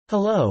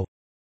Hello.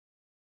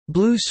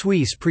 Blue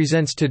Suisse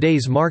presents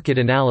today's market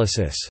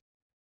analysis.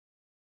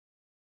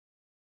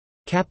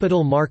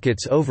 Capital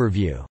Markets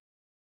Overview.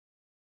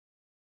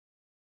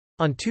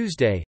 On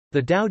Tuesday,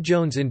 the Dow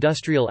Jones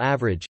Industrial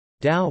Average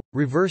 (Dow)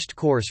 reversed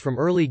course from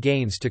early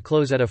gains to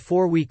close at a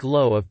 4-week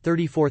low of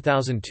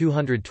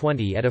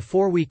 34,220 at a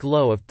 4-week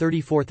low of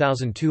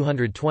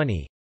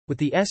 34,220, with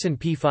the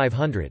S&P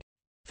 500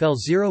 fell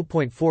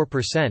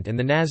 0.4% and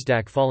the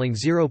Nasdaq falling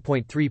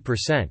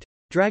 0.3%,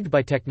 dragged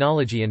by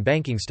technology and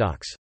banking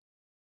stocks.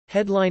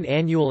 Headline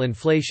annual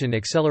inflation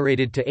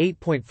accelerated to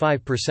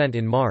 8.5%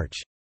 in March,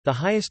 the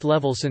highest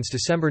level since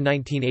December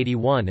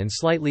 1981 and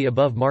slightly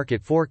above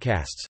market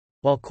forecasts,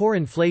 while core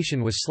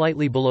inflation was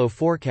slightly below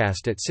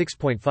forecast at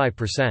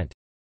 6.5%.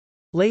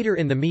 Later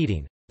in the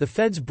meeting, the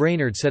Fed's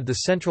Brainard said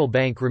the central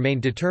bank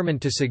remained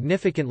determined to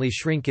significantly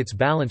shrink its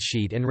balance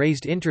sheet and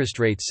raised interest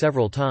rates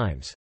several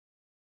times.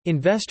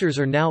 Investors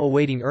are now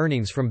awaiting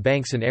earnings from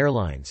banks and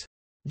airlines.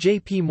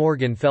 J.P.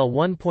 Morgan fell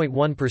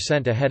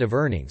 1.1% ahead of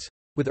earnings,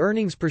 with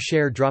earnings per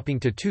share dropping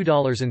to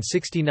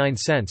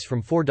 $2.69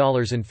 from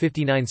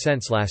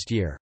 $4.59 last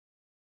year.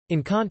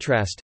 In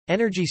contrast,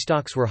 energy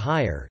stocks were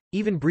higher,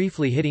 even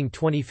briefly hitting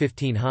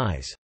 2015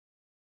 highs.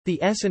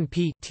 The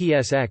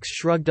S&P/TSX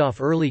shrugged off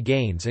early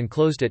gains and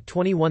closed at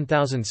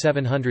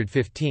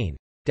 21,715,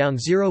 down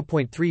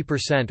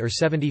 0.3% or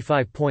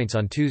 75 points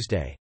on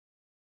Tuesday.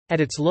 At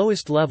its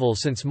lowest level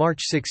since March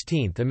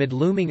 16 amid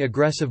looming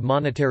aggressive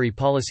monetary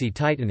policy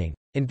tightening,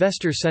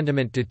 investor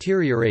sentiment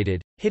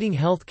deteriorated, hitting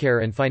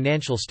healthcare and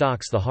financial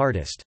stocks the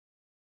hardest.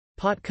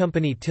 Pot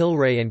company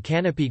Tilray and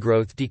Canopy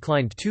Growth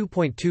declined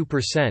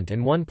 2.2%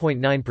 and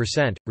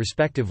 1.9%,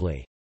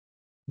 respectively.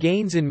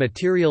 Gains in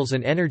materials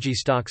and energy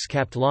stocks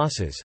capped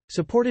losses,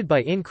 supported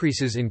by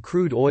increases in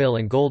crude oil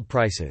and gold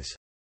prices.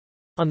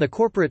 On the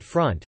corporate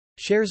front,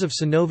 shares of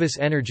Cenovus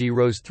Energy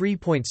rose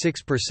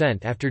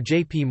 3.6% after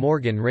J.P.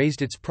 Morgan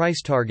raised its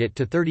price target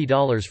to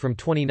 $30 from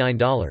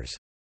 $29.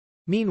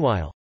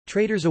 Meanwhile,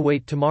 traders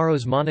await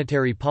tomorrow's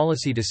monetary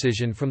policy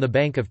decision from the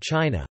Bank of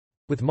China,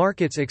 with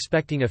markets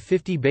expecting a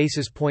 50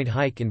 basis point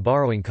hike in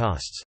borrowing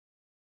costs.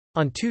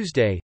 On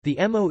Tuesday, the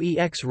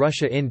MOEX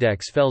Russia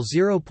index fell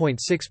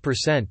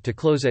 0.6% to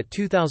close at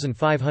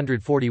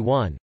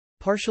 2,541.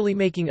 Partially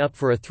making up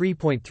for a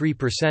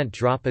 3.3%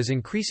 drop as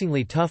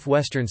increasingly tough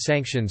Western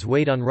sanctions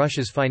weighed on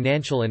Russia's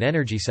financial and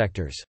energy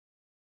sectors.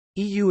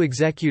 EU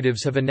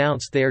executives have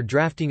announced they are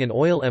drafting an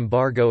oil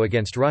embargo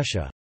against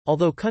Russia,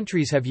 although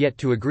countries have yet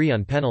to agree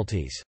on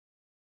penalties.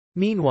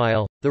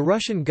 Meanwhile, the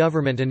Russian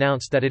government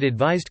announced that it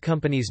advised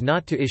companies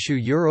not to issue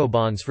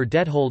Eurobonds for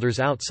debt holders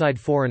outside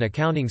foreign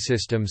accounting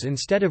systems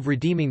instead of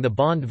redeeming the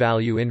bond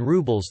value in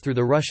rubles through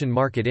the Russian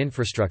market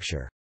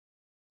infrastructure.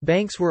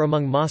 Banks were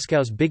among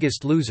Moscow's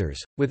biggest losers,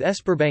 with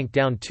Sberbank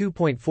down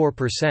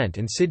 2.4%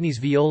 and Sydney's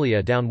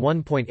Veolia down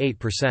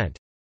 1.8%.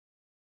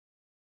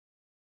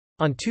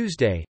 On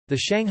Tuesday, the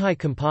Shanghai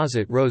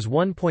Composite rose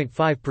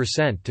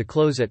 1.5% to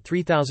close at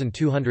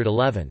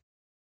 3,211.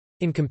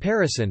 In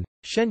comparison,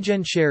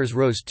 Shenzhen shares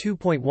rose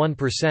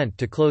 2.1%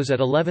 to close at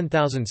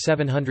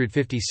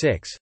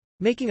 11,756,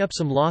 making up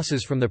some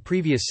losses from the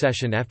previous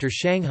session after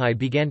Shanghai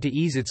began to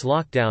ease its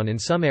lockdown in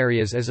some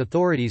areas as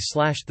authorities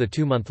slashed the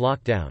 2-month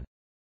lockdown.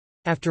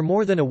 After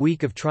more than a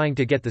week of trying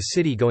to get the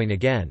city going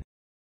again.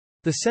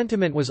 The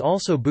sentiment was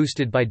also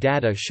boosted by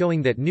data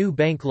showing that new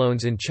bank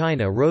loans in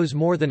China rose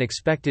more than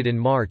expected in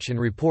March and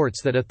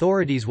reports that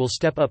authorities will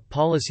step up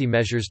policy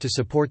measures to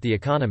support the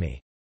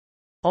economy.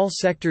 All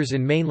sectors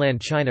in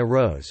mainland China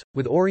rose,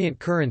 with Orient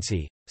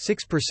Currency,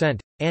 6%,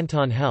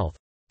 Anton Health,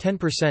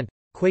 10%,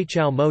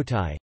 Queiqiao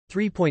Moutai,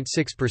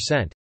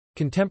 3.6%,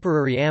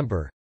 Contemporary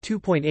Amber,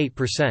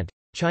 2.8%,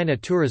 China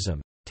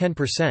Tourism,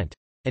 10%,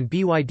 and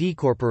BYD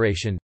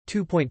Corporation,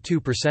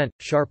 2.2%,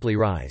 sharply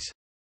rise.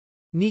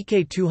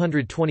 Nikkei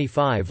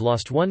 225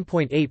 lost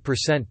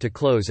 1.8% to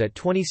close at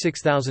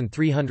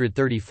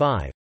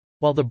 26,335,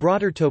 while the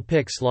broader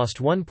Topix lost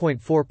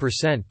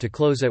 1.4% to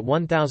close at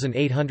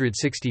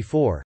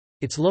 1,864,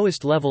 its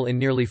lowest level in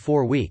nearly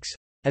 4 weeks,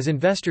 as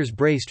investors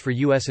braced for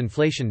U.S.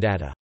 inflation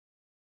data.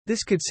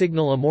 This could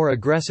signal a more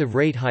aggressive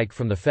rate hike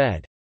from the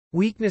Fed.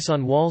 Weakness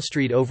on Wall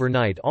Street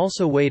overnight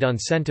also weighed on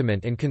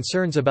sentiment and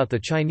concerns about the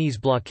Chinese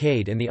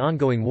blockade and the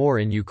ongoing war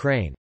in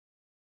Ukraine.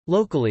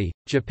 Locally,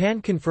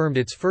 Japan confirmed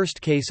its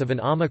first case of an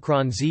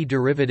Omicron Z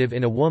derivative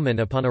in a woman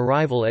upon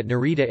arrival at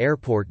Narita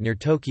Airport near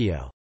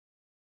Tokyo.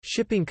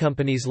 Shipping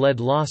companies led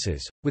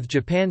losses, with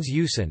Japan's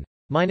Yusen,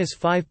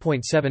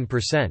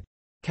 -5.7%,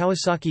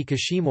 Kawasaki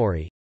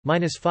Kashimori,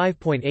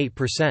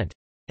 -5.8%,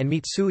 and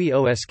Mitsui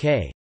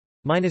O.S.K.,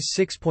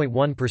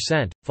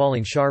 -6.1%,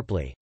 falling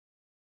sharply.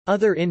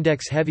 Other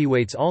index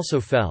heavyweights also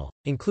fell,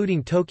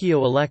 including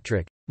Tokyo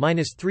Electric,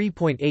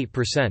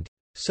 -3.8%,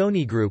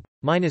 Sony Group,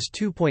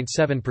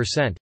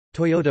 -2.7%,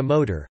 Toyota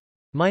Motor,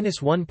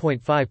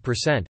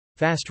 -1.5%,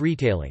 Fast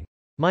Retailing,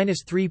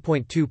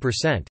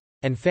 -3.2%,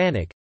 and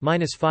Fanuc,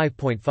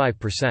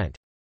 -5.5%.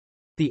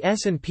 The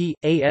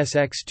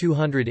S&P/ASX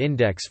 200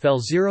 index fell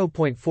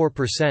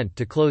 0.4%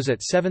 to close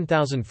at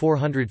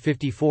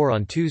 7,454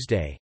 on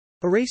Tuesday,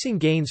 erasing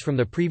gains from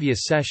the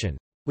previous session,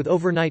 with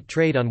overnight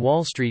trade on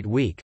Wall Street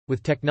weak,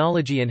 with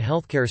technology and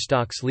healthcare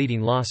stocks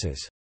leading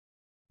losses.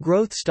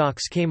 Growth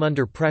stocks came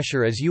under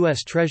pressure as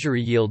U.S.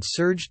 Treasury yields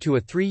surged to a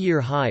three-year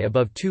high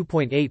above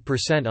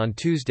 2.8% on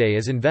Tuesday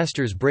as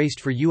investors braced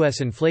for U.S.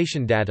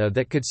 inflation data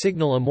that could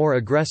signal a more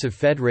aggressive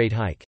Fed rate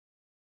hike.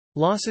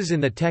 Losses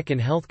in the tech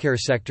and healthcare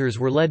sectors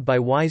were led by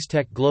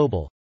WiseTech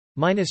Global,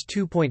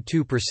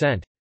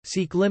 -2.2%,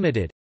 Seek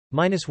Limited,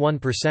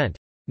 -1%,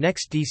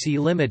 NextDC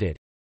Limited,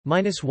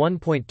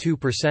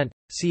 -1.2%,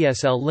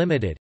 CSL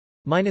Limited,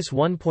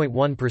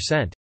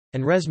 -1.1%,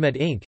 and ResMed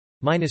Inc.,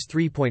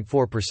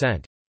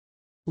 -3.4%.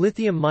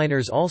 Lithium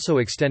miners also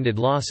extended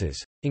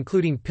losses,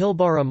 including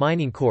Pilbara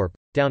Mining Corp.,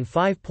 down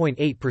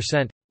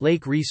 5.8%,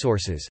 Lake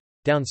Resources,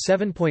 down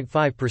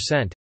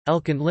 7.5%,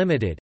 Elkin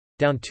Limited,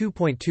 down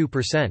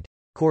 2.2%,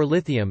 Core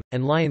Lithium,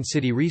 and Lion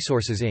City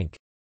Resources Inc.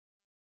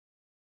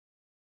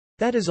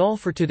 That is all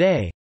for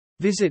today.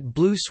 Visit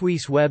Blue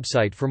Suisse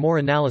website for more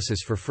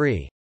analysis for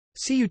free.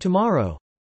 See you tomorrow.